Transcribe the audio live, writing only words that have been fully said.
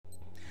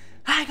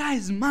Hi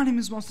guys, my name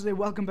is Monstro.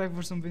 Welcome back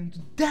for something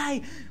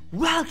today.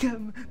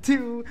 Welcome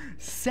to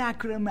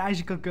Sakura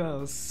Magical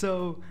Girls.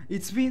 So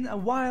it's been a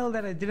while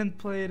that I didn't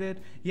play it.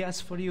 Yes,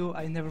 for you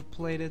I never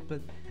played it, but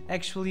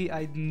actually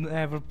I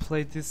never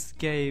played this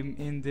game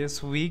in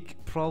this week.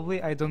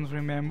 Probably, I don't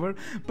remember.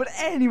 But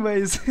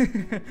anyways,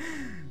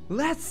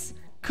 let's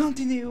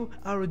continue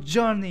our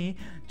journey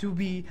to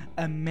be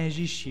a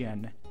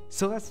magician.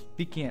 So let's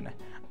begin.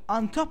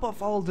 On top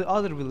of all the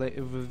other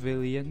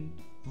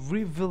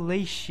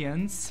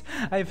revelations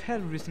I've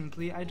had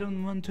recently, I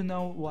don't want to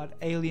know what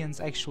aliens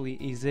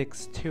actually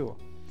exist too.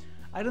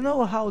 I don't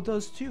know how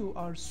those two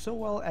are so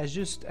well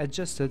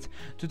adjusted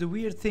to the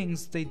weird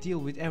things they deal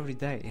with every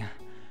day.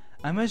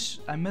 I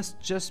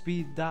must just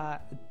be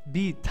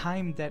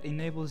time that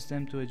enables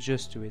them to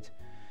adjust to it.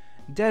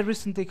 Dad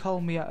recently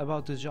called me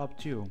about the job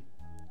too.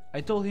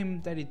 I told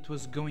him that it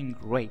was going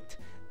great.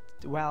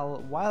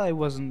 Well, while I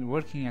wasn't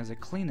working as a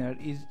cleaner,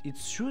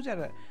 it's true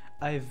that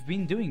I've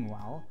been doing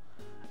well.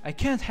 I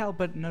can't help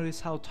but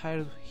notice how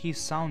tired he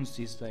sounds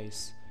these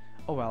days.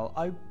 Oh well,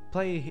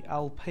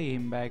 I'll pay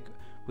him back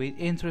with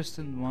interest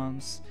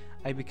once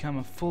I become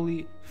a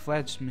fully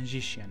fledged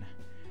magician.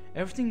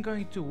 Everything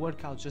going to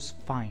work out just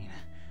fine.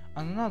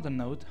 On another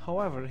note,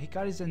 however,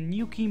 Hikari's a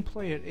new keen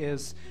player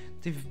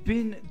they've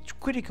been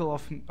critical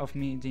of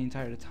me the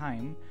entire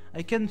time.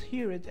 I can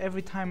hear it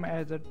every time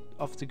either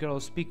of the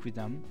girls speak with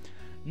them.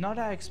 Not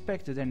that I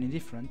expected any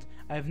different.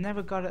 I've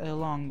never got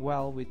along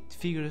well with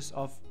figures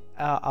of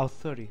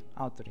authority.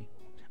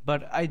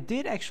 But I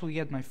did actually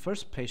get my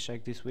first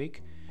paycheck this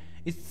week.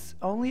 It's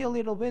only a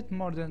little bit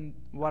more than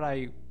what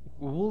I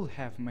would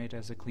have made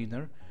as a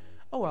cleaner.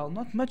 Oh well,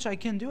 not much I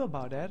can do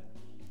about that.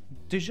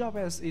 The job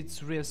has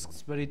its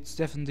risks, but it's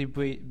definitely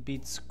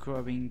beats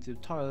scrubbing the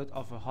toilet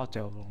of a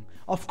hotel room.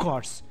 Of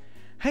course!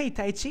 Hey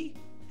Taichi!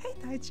 Hey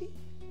Taichi!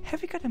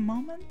 Have you got a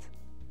moment?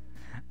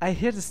 I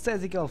hear the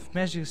static of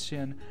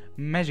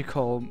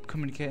magical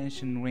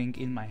communication ring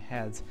in my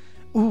head.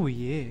 Ooh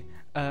yeah!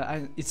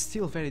 It's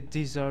still very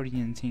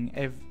disorienting,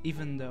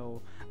 even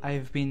though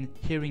I've been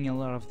hearing a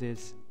lot of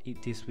this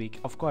week.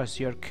 Of course,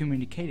 you're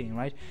communicating,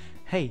 right?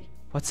 Hey,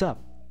 what's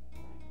up?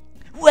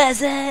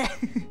 What's up?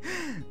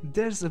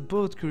 There's a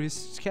boat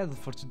cruise scheduled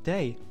for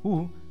today.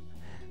 Ooh,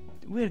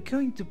 we're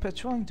going to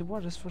patrolling the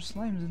waters for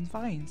slimes and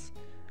vines.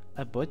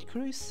 A boat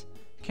cruise?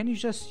 Can you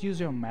just use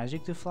your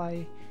magic to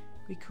fly?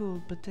 We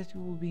could, but that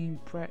will be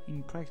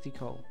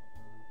impractical.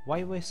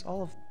 Why waste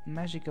all of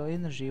magical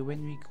energy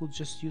when we could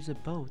just use a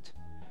boat?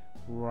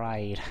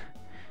 Right.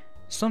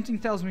 Something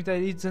tells me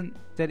that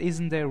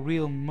isn't their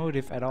real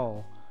motive at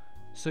all.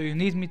 So you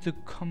need me to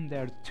come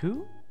there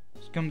too?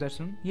 Come there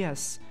soon?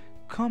 Yes.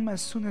 Come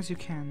as soon as you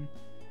can.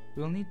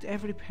 We'll need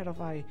every pair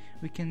of eye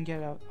we can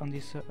get out on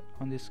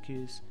this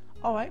cruise.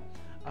 Alright,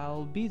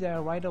 I'll be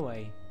there right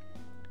away.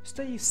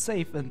 Stay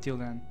safe until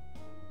then.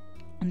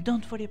 And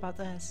don't worry about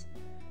us.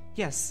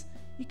 Yes,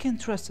 you can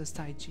trust us,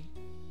 Taichi.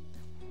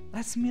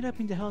 Let's meet up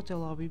in the hotel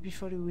lobby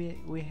before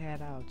we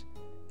head out.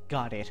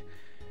 Got it.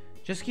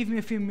 Just give me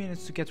a few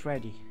minutes to get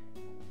ready.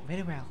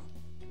 Very well.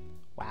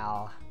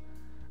 Well,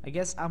 I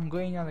guess I'm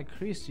going on a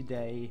cruise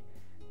today.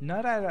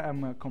 Not that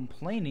I'm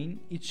complaining,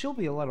 it should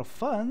be a lot of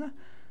fun.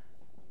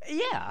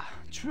 Yeah,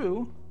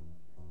 true.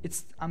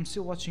 I'm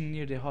still watching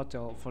near the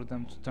hotel for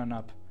them to turn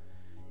up.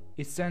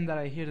 It's then that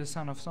I hear the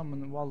sound of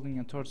someone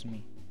waddling towards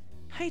me.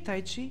 Hey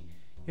Taichi,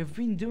 you've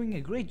been doing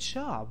a great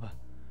job.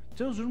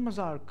 Those rooms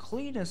are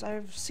clean as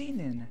I've seen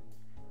in.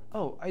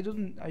 Oh, I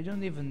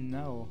don't even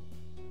know.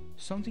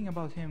 Something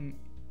about him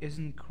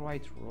isn't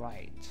quite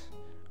right.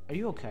 Are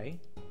you okay?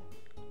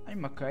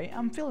 I'm okay.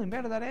 I'm feeling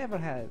better than I ever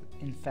had,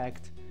 in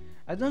fact.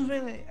 I don't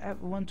really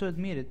want to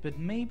admit it, but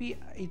maybe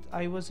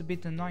I was a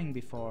bit annoying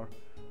before.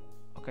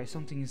 Okay,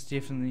 something is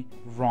definitely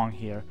wrong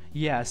here.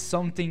 Yeah,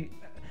 something.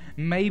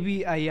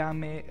 Maybe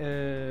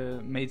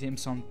Ayame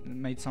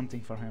made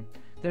something for him.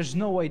 There's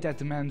no way that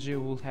the manager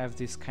would have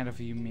this kind of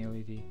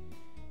humility.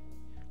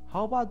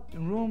 How about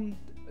room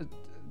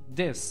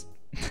this?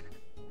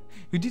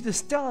 You did a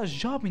stellar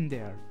job in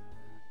there.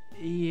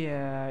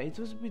 Yeah, it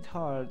was a bit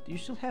hard. You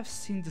should have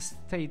seen the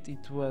state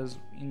it was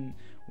in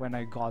when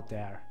I got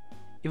there.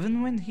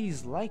 Even when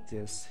he's like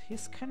this,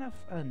 he's kind of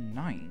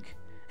annoying.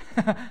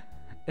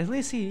 At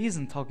least he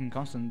isn't talking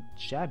constant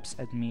jabs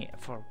at me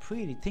for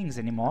pretty things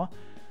anymore.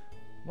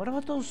 What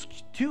about those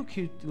two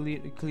cute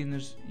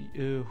cleaners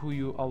who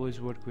you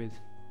always work with?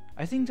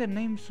 I think their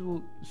names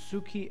were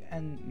Suki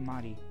and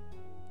Mari.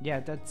 Yeah,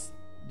 that's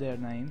their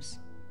names.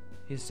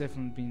 He's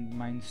definitely been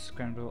mind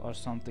scrambled or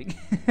something.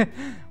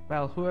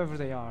 Well, whoever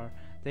they are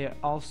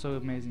also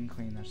amazing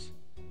cleaners.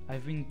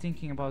 I've been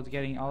thinking about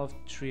getting all of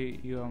three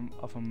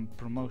of a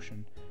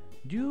promotion.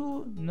 Do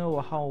you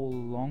know how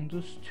long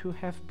those two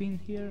have been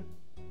here?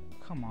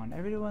 Come on,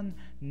 everyone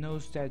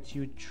knows that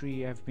you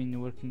three have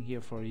been working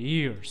here for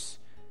years.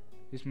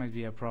 This might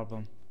be a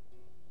problem.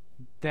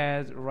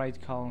 Dad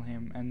call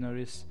him and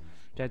notice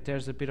that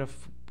there's a bit of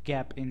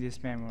gap in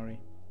this memory.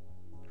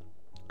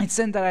 It's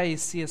then that I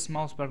see a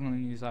small sparkle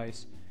in his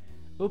eyes.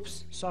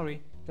 Oops,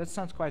 sorry, that's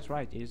not quite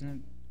right, isn't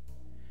it?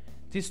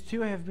 These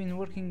two have been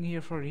working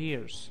here for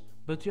years,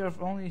 but you are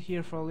only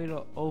here for a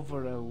little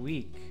over a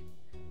week.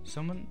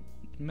 Someone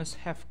must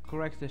have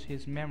corrected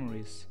his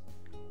memories.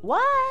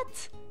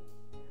 What?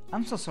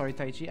 I'm so sorry,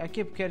 Taichi. I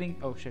keep getting...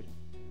 oh shit.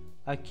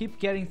 I keep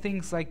getting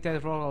things like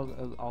that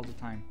wrong all the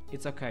time.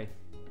 It's okay.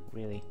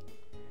 Really.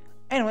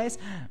 Anyways,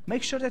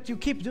 make sure that you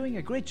keep doing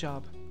a great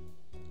job.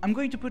 I'm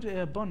going to put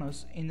a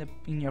bonus in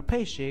your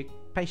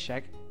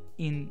paycheck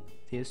in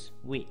this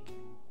week.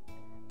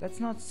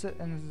 That's not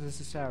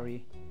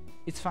necessary.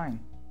 It's fine.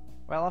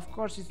 Well, of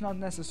course it's not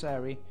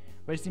necessary,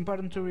 but it's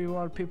important to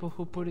reward people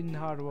who put in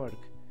hard work.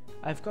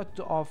 I've got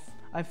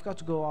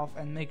to go off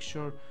and make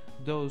sure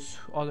those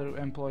other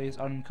employees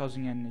aren't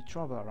causing any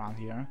trouble around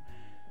here.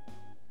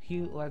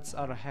 He lets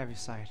out a heavy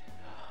sigh.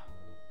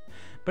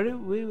 But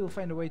we will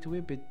find a way to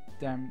whip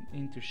them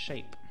into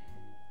shape.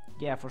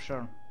 Yeah, for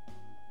sure.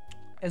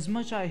 As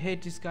much as I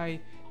hate this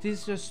guy, this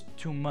is just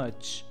too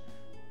much.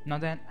 Now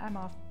then, I'm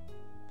off.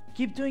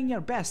 Keep doing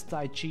your best,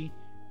 Taichi.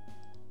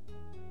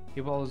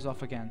 He walks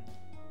off again.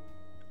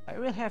 I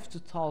will have to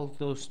talk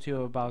those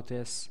two about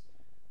this.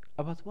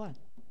 About what?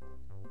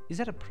 Is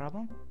that a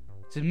problem?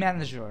 The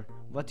manager.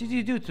 What did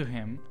you do to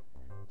him?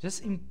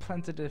 Just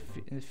implanted a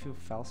few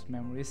false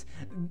memories.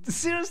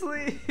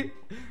 Seriously?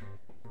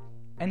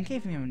 And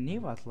gave him a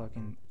new outlook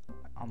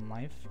on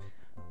life.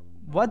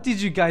 What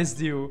did you guys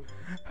do?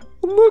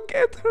 Look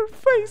at her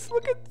face.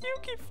 Look at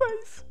Yuki's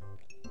face.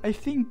 I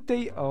think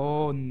they...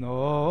 oh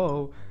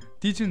no.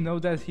 Did you know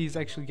that he's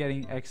actually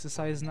getting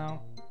exercise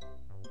now?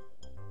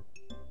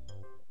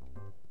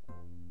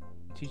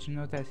 Did you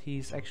know that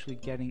he's actually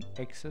getting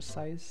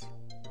exercise?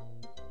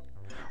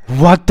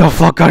 What the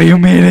fuck are you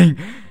meaning?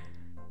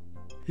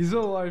 His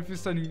whole life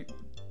is sending...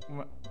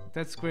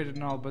 that's great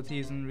and all, but he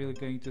isn't really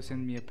going to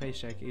send me a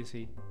paycheck, is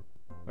he?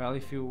 Well,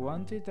 if you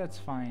want it, that's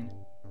fine.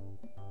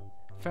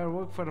 Fair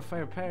work for a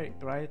fair pay,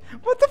 right?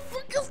 What the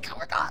fuck is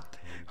going on?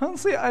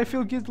 Honestly, I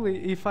feel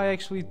guilty if I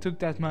actually took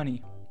that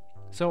money.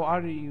 So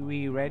are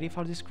we ready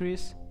for this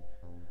cruise?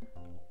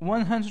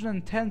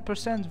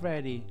 110%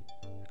 ready.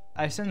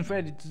 I stand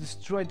ready to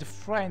destroy the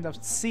friend of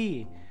the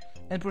sea,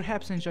 and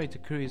perhaps enjoy the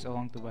cruise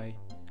along the way.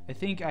 I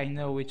think I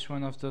know which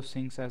one of those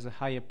things has a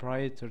higher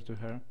priority to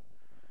her.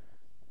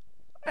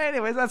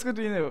 Anyways, let's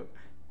continue.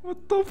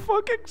 What the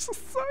fuck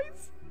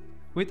exercise?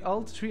 With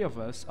all three of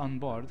us on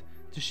board,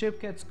 the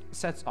ship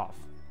sets off.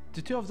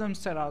 The two of them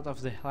set out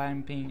of the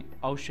lapping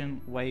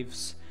ocean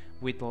waves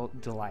with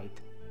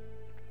delight.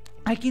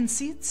 I can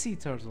see sea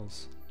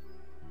turtles.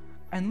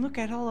 And look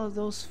at all of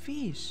those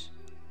fish.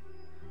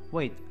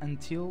 Wait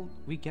until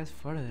we get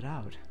further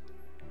out.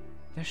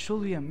 There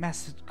should be a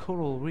massive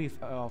coral reef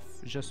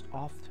just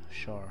off the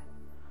shore.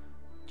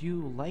 Do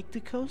you like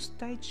the coast,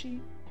 Taichi?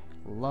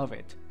 Love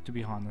it, to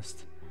be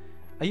honest.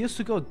 I used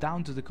to go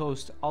down to the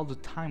coast all the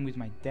time with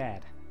my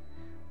dad.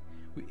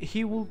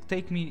 He would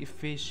take me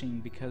fishing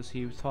because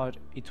he thought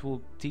it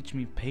would teach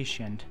me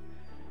patience.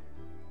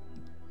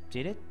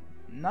 Did it?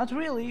 Not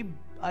really.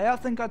 I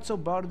often got so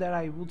bored that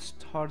I would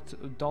start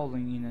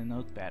dawdling in a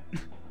notepad.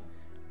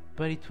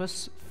 But it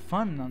was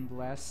fun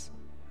nonetheless.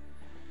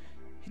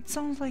 It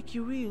sounds like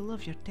you really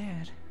love your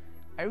dad.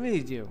 I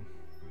really do.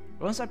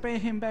 Once I pay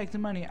him back the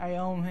money I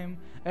owe him,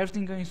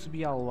 everything's going to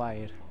be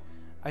alright.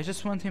 I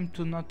just want him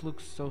to not look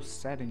so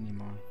sad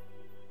anymore.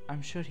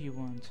 I'm sure he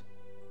won't.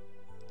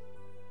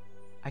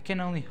 I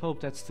can only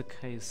hope that's the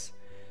case.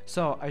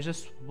 So, I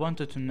just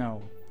wanted to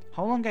know,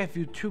 how long have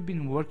you two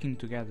been working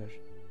together?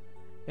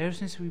 Ever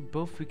since we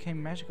both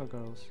became magical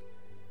girls.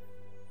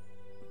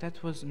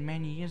 That was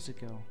many years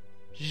ago.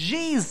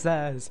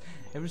 Jesus!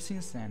 Ever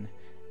since then,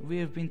 we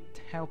have been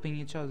helping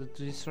each other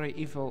to destroy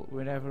evil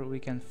wherever we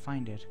can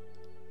find it.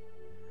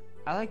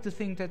 I like to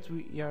think that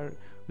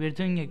we're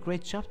doing a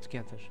great job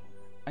together.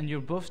 And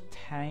you're both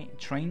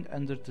trained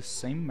under the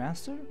same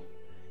master?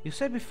 You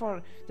said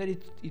before that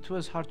it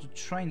was hard to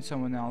train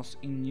someone else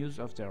in use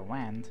of their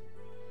wand.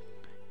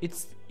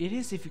 It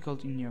is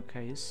difficult in your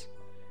case.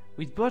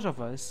 With both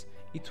of us,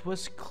 it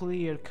was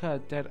clear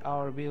cut that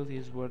our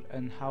abilities were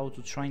and how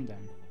to train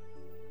them.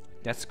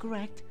 That's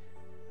correct.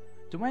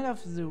 The mind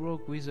of the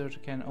rogue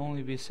wizard can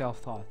only be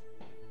self-taught.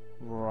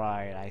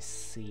 Right, I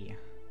see.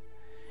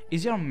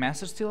 Is your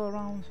master still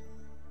around?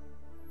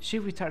 She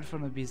retired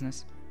from the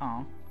business.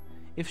 Oh.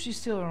 If she's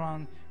still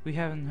around, we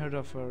haven't heard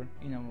of her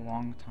in a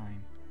long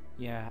time.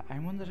 Yeah, I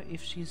wonder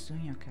if she's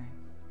doing okay.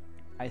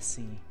 I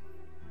see.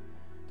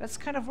 That's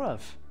kind of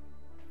rough.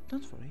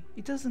 Don't worry,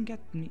 it doesn't get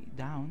me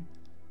down.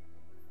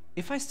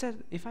 If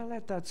I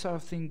let that sort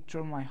of thing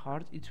through my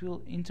heart, it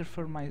will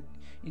interfere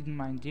in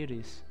my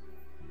duties.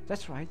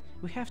 That's right,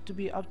 we have to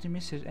be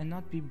optimistic and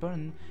not be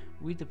burned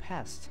with the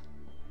past.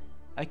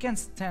 I can't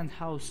stand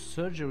how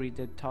surgery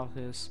that taught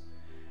us,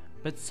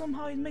 but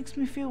somehow it makes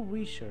me feel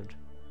reassured.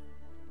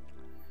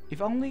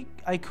 If only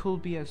I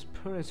could be as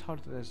pure as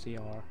hearted as they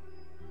are.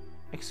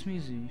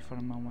 Excuse me for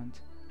a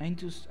moment. I need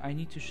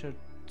to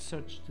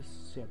search the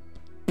ship.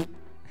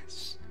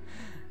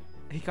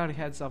 He got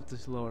heads off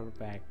the lower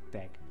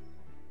deck.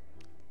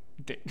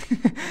 Okay.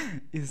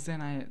 Is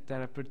then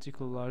that a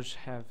particular lodge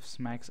have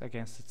smacks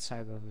against the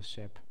side of the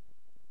ship.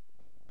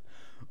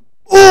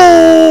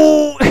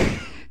 Oh!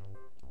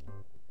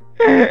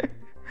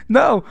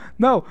 No,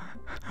 no.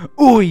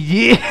 Oh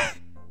yeah.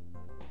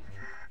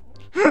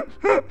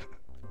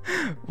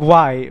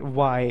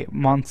 Why,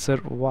 monster?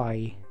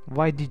 Why?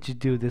 Why did you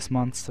do this,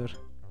 monster?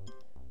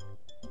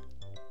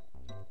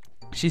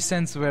 She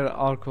stands very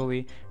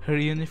awkwardly, her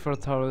uniform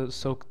towel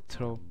soaked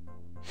through.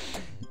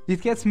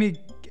 It gets me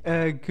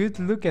a good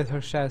look at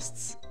her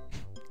chests.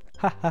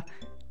 Haha,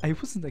 I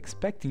wasn't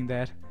expecting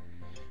that.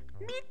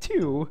 Me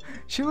too.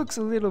 She looks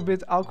a little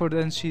bit awkward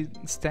and she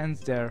stands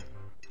there.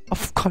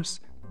 Of course.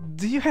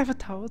 Do you have a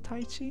towel,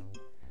 Taichi?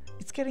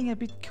 It's getting a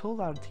bit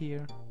cold out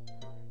here.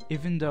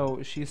 Even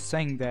though she's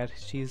saying that,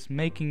 she's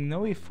making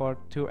no effort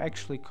to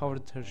actually cover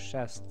her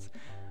chests.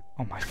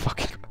 Oh my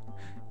fucking god.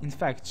 In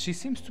fact, she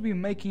seems to be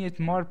making it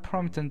more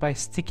prominent by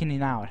sticking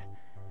it out.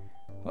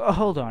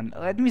 Hold on,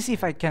 let me see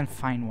if I can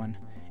find one.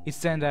 It's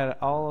then that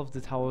all of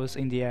the towels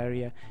in the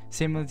area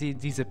seemingly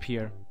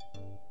disappear.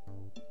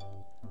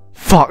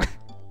 Fuck!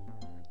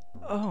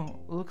 Oh,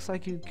 looks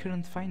like you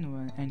couldn't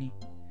find any.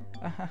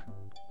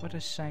 What a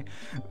shame.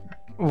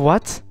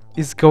 What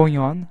is going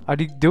on? Are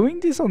you doing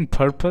this on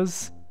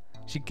purpose?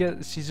 She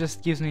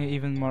just gives me an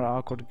even more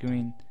awkward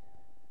grin.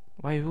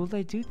 Why would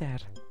I do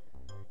that?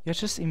 You're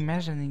just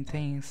imagining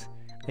things.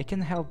 I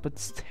can't help but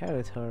stare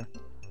at her.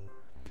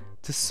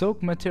 The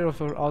soaked material of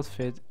her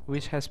outfit,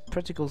 which has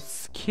practical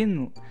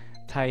skin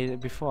tied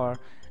before,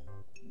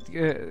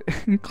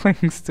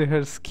 clings to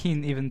her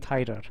skin even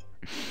tighter.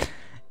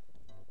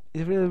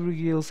 It really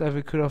reveals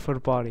every curve of her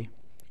body,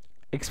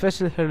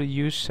 especially her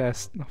huge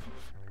chest.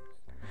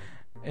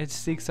 It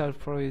sticks out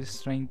probably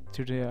strength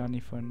to the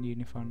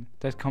uniform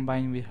that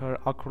combined with her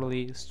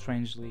awkwardly,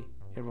 strangely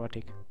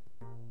erotic.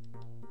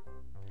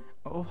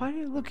 Oh, why are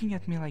you looking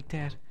at me like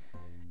that?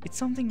 Is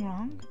something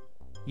wrong?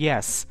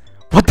 Yes.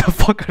 What the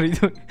fuck are you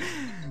doing?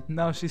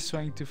 Now she's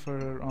trying to for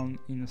her own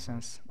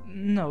innocence.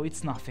 No,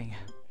 it's nothing.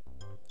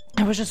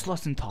 I was just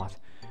lost in thought.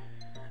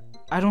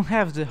 I don't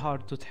have the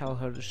heart to tell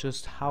her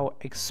just how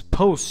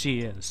exposed she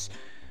is.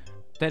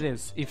 That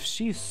is, if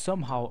she's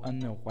somehow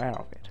unaware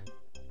of it.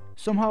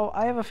 Somehow,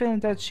 I have a feeling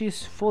that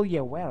she's fully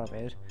aware of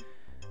it.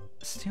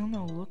 Still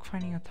no luck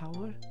finding a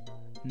tower?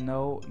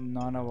 No,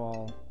 none at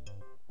all.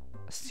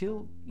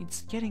 Still,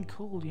 it's getting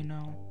cold, you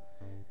know.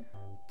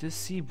 The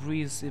sea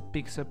breeze, it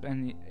picks up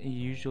and it's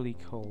usually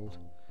cold.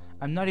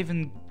 I'm not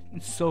even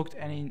soaked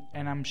and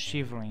I'm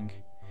shivering.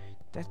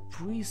 That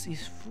breeze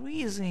is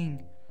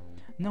freezing.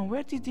 Now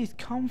where did it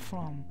come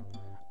from?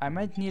 I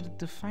might need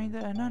to find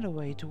another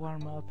way to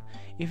warm up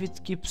if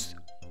it keeps...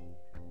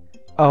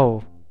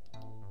 Oh.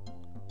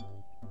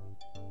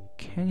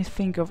 Can you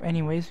think of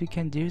any ways we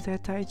can do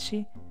that,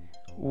 Taichi?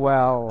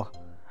 Well,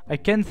 I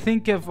can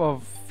think of a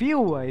few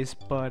ways,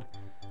 but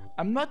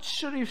I'm not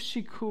sure if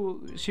she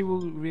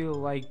will really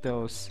like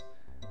those.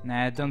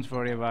 Nah, don't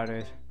worry about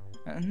it.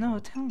 No,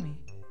 tell me.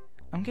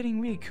 I'm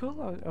getting really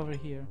cool over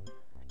here.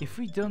 If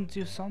we don't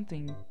do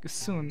something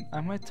soon,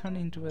 I might turn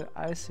into an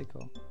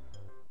icicle.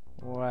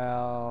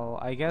 Well,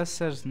 I guess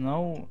there's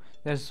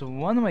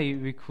one way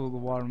we could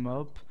warm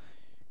up.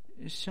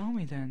 Show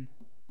me then.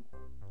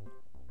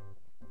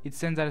 It's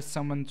then that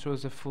someone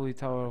throws a fully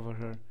towel over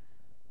her.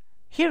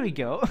 Here we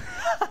go.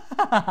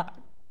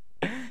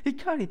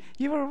 Hikari,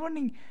 you were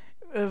running.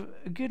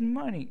 Good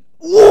morning.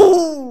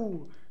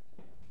 Ooh!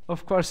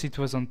 Of course it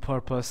was on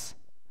purpose.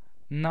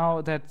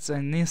 Now that's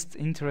an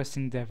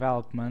interesting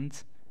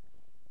development.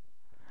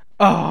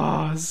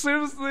 Oh,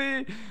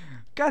 seriously?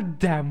 God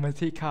damn it,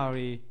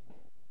 Hikari.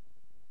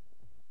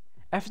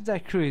 After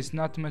that cruise,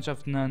 not much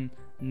of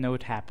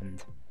note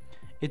happened.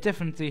 It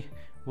definitely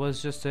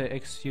was just an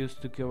excuse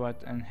to go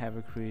out and have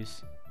a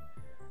cruise.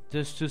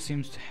 Those two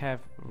seems to have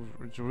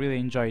really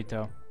enjoyed it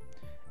though.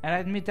 And I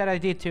admit that I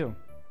did too.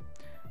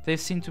 They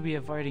seem to be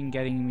avoiding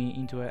getting me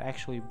into an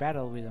actual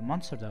battle with a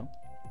monster though.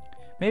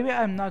 Maybe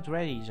I'm not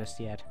ready just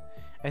yet.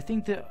 I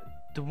think the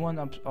one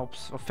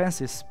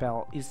offensive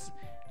spell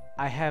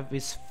I have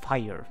is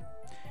fire.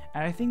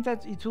 And I think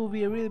that it will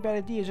be a really bad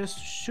idea just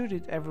to shoot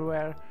it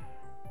everywhere.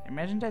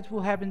 Imagine that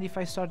will happen if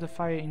I start a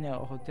fire in a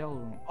hotel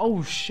room.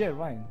 Oh shit,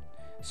 right.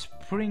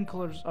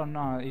 Sprinklers or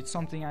not, it's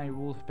something I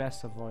will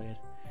best avoid.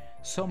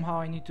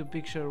 Somehow I need to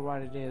picture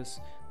what it is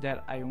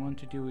that I want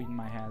to do in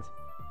my head.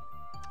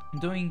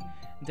 Doing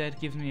that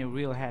gives me a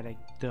real headache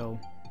though.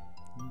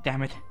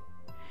 Damn it.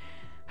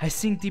 I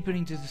sink deeper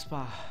into the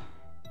spa.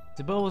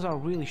 The bubbles are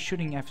really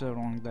shooting after a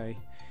long day.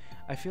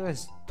 I feel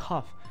as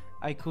tough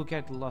I could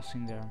get lost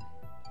in there.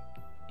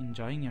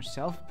 Enjoying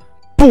yourself?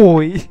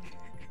 Boy!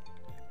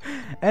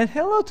 And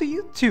hello to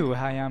you too,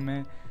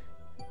 Hayame.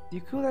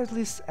 You could at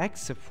least act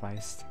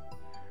surprised.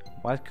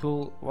 What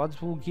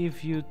will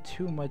give you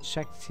too much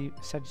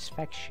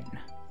satisfaction?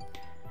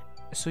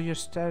 So you're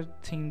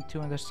starting to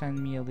understand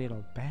me a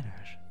little better.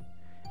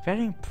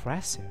 Very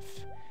impressive.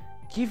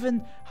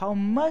 Given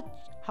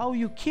how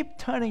you keep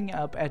turning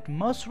up at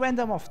most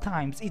random of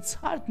times, it's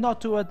hard not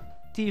to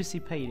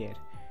anticipate it.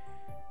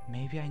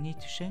 Maybe I need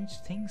to change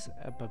things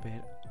up a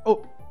bit.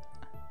 Oh!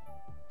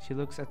 She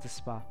looks at the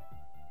spa.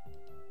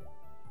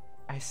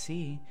 I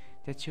see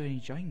that you're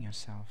enjoying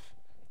yourself.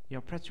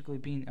 You're practically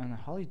been on a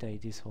holiday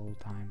this whole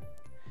time.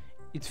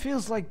 It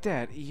feels like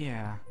that,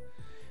 yeah.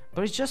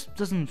 But it just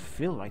doesn't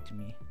feel right to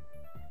me.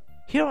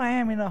 Here I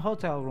am in a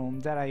hotel room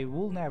that I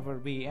will never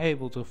be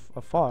able to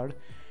afford.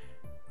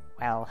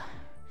 Well,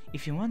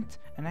 if you want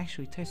an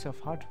actual taste of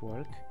hard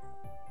work,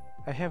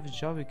 I have a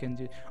job you can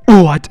do.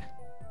 What?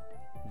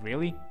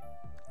 Really?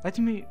 Let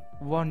me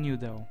warn you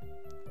though.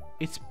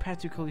 It's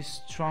practically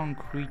strong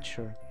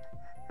creature.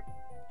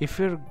 If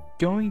you're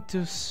going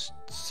to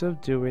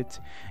subdue it,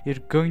 you're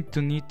going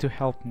to need to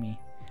help me.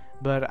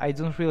 But I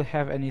don't really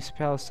have any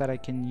spells that I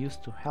can use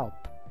to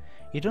help.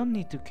 You don't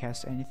need to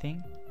cast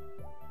anything.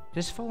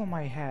 Just follow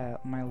my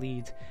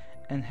lead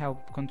and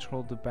help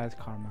control the bad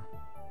karma.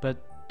 But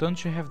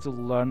don't you have to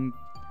learn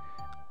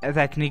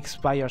techniques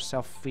by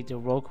yourself with the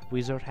rogue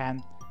wizard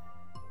hand?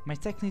 My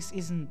techniques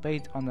isn't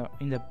based on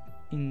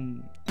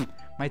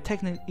my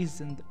technique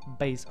isn't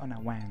based on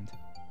a wand.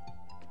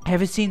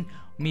 Have you seen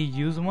me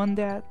use one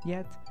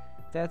yet?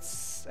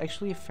 That's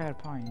actually a fair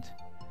point.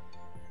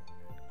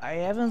 I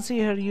haven't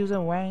seen her use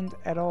a wand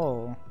at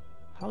all.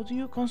 How do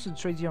you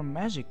concentrate your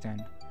magic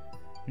then?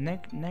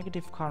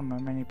 Negative karma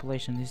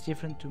manipulation is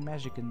different to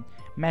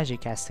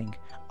magic casting,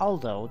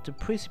 although the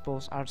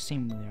principles are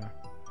similar.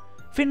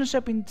 Finish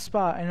up in the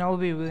spa and I'll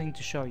be willing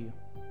to show you.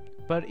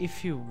 But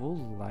if you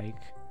would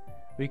like,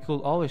 we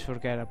could always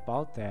forget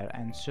about that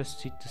and just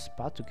sit the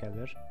spa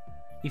together.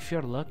 If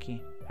you're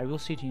lucky, I will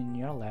sit in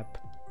your lap.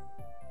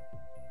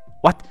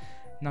 What?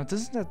 Now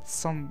doesn't that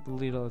sound a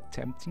little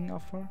tempting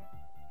of her?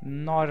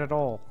 Not at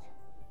all.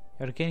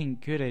 You're getting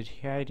good at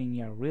hiding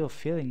your real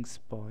feelings,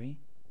 boy.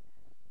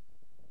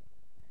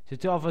 The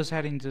two of us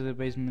head into the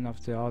basement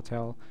of the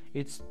hotel.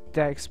 It's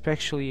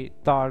especially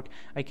dark.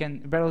 I can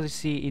barely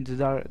see into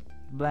the dark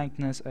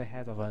blankness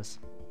ahead of us.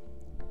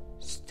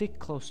 Stick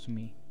close to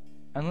me.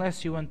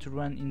 Unless you want to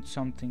run into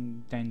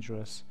something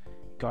dangerous.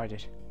 Guard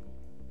it.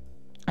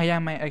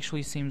 Ayame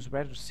actually seems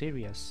rather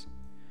serious.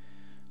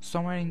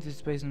 Somewhere in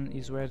this basement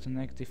is where the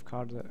negative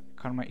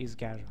karma is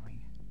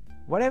gathering.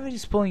 Whatever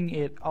is pulling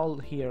it all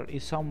here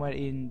is somewhere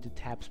in the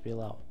taps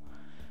below.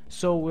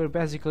 So we're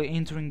basically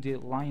entering the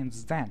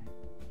lion's den.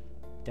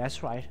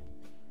 That's right.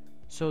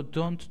 So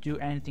don't do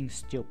anything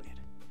stupid.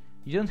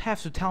 You don't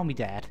have to tell me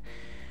that.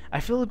 I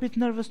feel a bit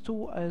nervous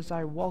too as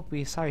I walk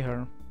beside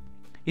her.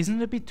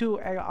 Isn't it a bit too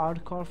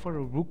hardcore for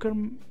a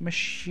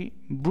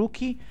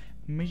rookie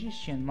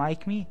magician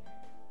like me?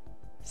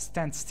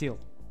 Stand still.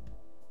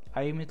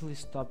 I immediately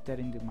stopped dead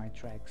in my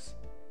tracks.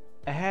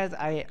 Ahead,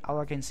 all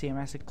I can see a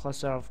massive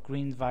cluster of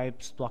green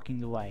vibes blocking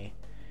the way.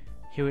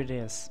 Here it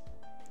is.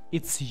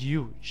 It's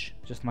huge.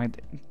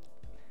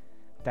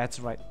 That's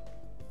right.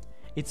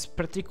 Its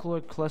particular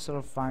cluster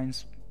of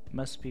vines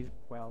must be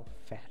well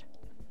fed.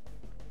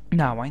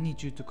 Now I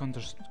need you to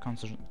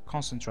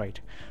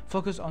concentrate.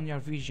 Focus on your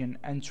vision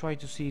and try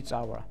to see its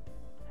aura.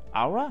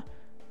 Aura?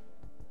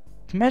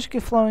 The magic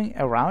is flowing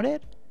around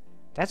it?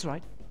 That's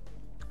right.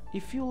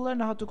 If you learn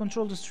how to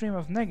control the stream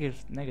of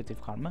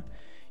negative karma,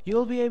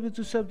 you'll be able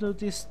to subdue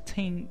this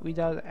thing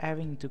without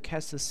having to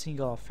cast a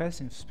single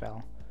offensive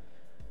spell.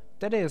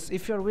 That is,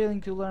 if you're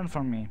willing to learn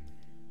from me.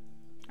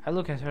 I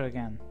look at her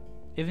again.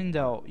 Even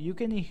though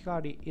Yuki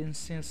Hikari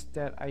insists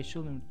that I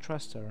shouldn't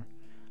trust her,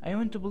 I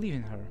want to believe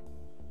in her.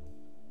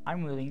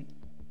 I'm willing.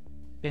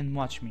 Then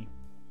watch me.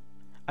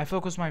 I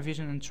focus my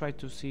vision and try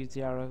to see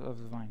the aura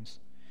of the vines.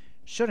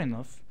 Sure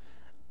enough,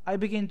 I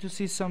begin to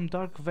see some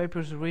dark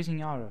vapors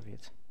rising out of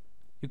it.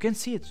 You can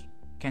see it,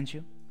 can't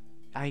you?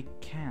 I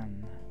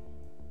can.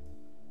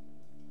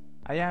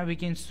 Ayana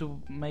begins to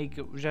make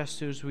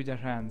gestures with her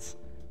hands.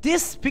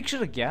 This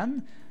picture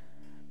again?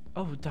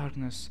 Oh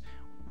darkness,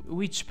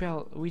 which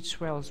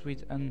swells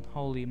with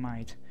unholy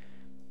might.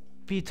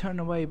 Be turned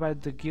away by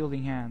the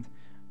gilding hand.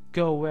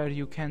 Go where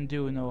you can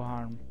do no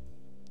harm.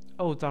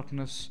 Oh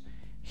darkness,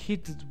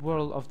 hit the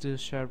world of the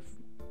sharp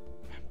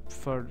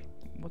for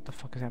what the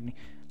fuck is happening?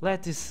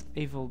 Let this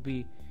evil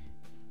be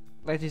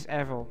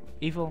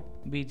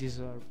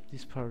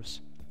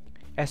dispersed.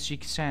 As she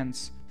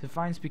stands, the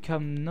vines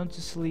become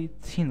noticeably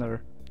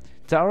thinner.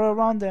 The aura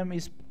around them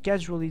is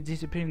gradually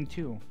disappearing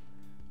too.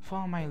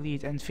 Follow my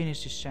lead and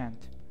finish this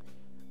chant.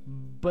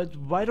 But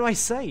why do I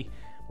say?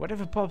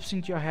 Whatever pops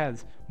into your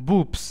head.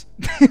 Boops.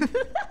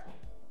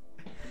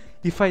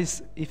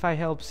 If I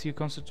helps you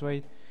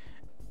concentrate,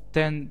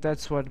 then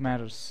that's what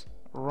matters.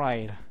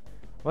 Right.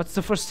 What's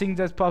the first thing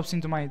that pops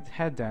into my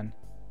head then?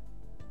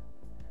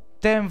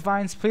 Damn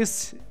vines,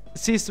 please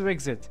cease to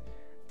exit.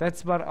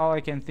 That's about all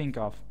I can think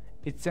of.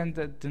 It's then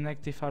that the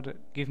negative heart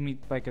hits me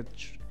like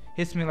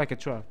a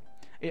truck.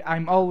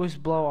 I'm always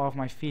blown off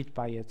my feet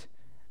by it.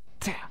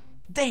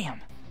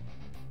 Damn!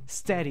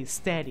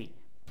 Steady.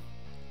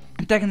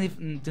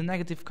 The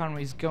negative karma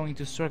is going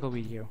to struggle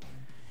with you.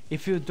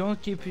 If you don't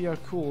keep your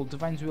cool, the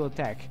vines will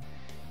attack.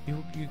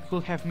 You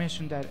could have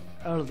mentioned that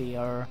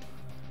earlier.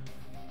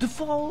 The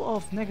fall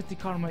of negative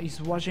karma is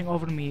watching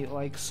over me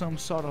like some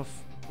sort of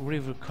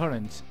river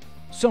current.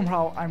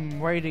 Somehow I'm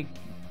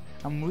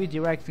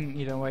redirecting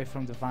it away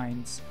from the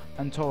vines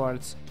and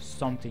towards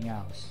something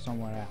else,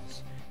 somewhere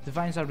else. The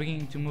vines are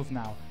beginning to move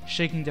now,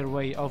 shaking their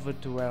way over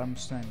to where I'm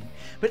standing.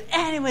 But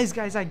anyways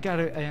guys, I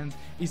gotta end.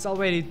 It's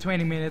already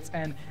 20 minutes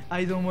and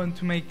I don't want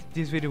to make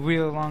this video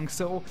real long,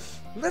 so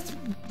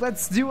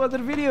let's do other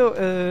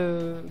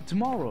video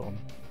tomorrow.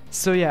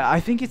 So yeah,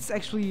 I think it's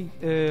actually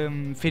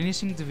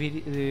finishing the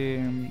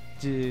video.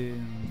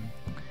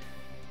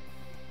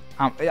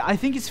 I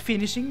think it's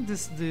finishing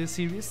the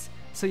series.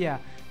 So yeah,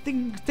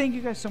 thank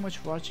you guys so much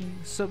for watching.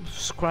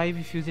 Subscribe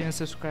if you didn't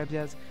subscribe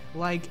yet.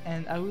 Like,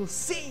 and I will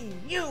see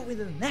you in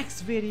the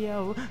next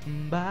video.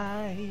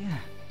 Bye.